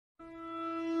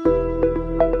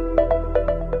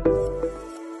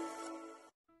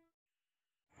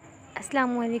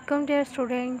Assalamualaikum dear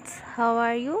students, how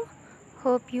are you?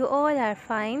 Hope you all are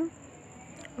fine.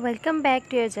 Welcome back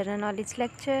to your general knowledge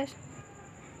lecture.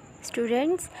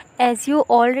 Students, as you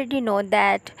already know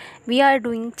that we are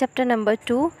doing chapter number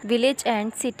 2, village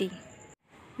and city.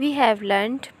 We have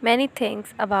learned many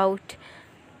things about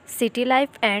city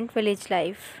life and village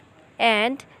life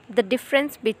and the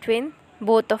difference between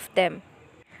both of them.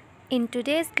 In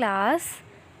today's class,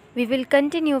 we will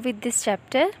continue with this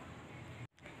chapter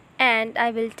and I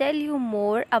will tell you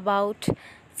more about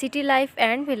city life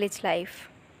and village life.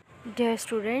 Dear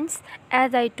students,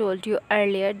 as I told you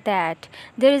earlier that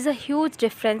there is a huge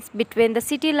difference between the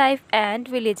city life and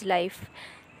village life.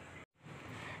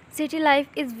 City life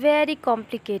is very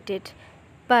complicated,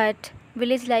 but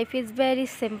village life is very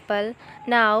simple.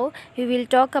 Now we will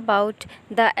talk about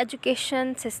the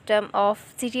education system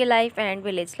of city life and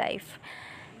village life.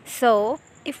 So,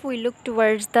 if we look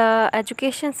towards the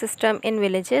education system in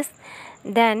villages,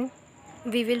 then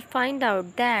we will find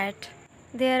out that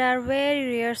there are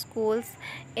very rare schools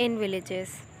in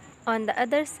villages. On the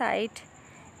other side,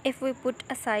 if we put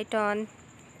aside on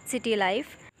city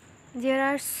life, there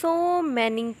are so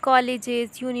many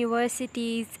colleges,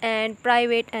 universities, and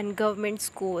private and government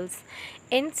schools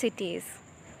in cities,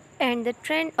 and the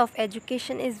trend of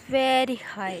education is very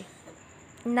high.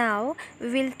 Now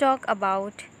we will talk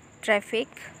about traffic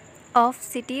of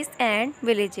cities and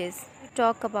villages. We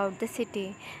talk about the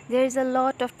city. There is a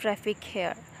lot of traffic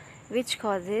here, which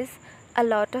causes a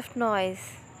lot of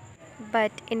noise.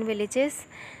 But in villages,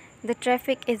 the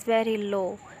traffic is very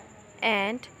low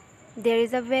and there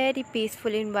is a very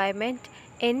peaceful environment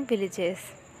in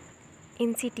villages.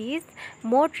 In cities,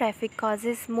 more traffic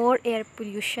causes more air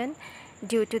pollution.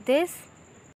 Due to this,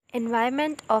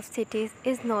 environment of cities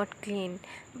is not clean,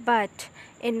 but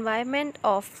environment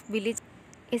of village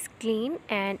is clean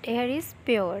and air is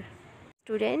pure.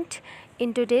 Student,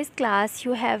 in today's class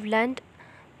you have learned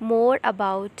more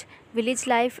about village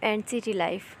life and city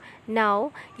life.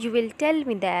 Now you will tell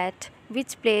me that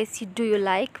which place do you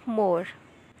like more.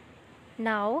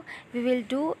 Now we will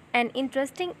do an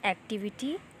interesting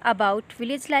activity about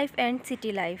village life and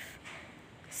city life.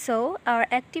 So our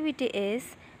activity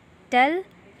is tell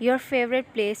your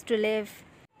favorite place to live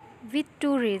with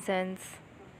 2 reasons.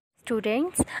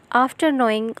 Students, after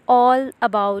knowing all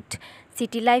about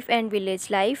city life and village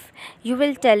life, you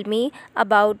will tell me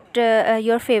about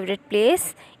your favorite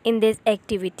place in this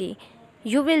activity.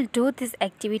 You will do this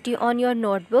activity on your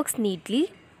notebooks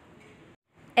neatly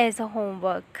as a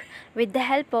homework with the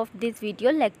help of this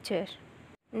video lecture.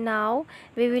 Now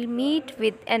we will meet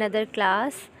with another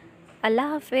class.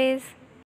 Allah Hafiz.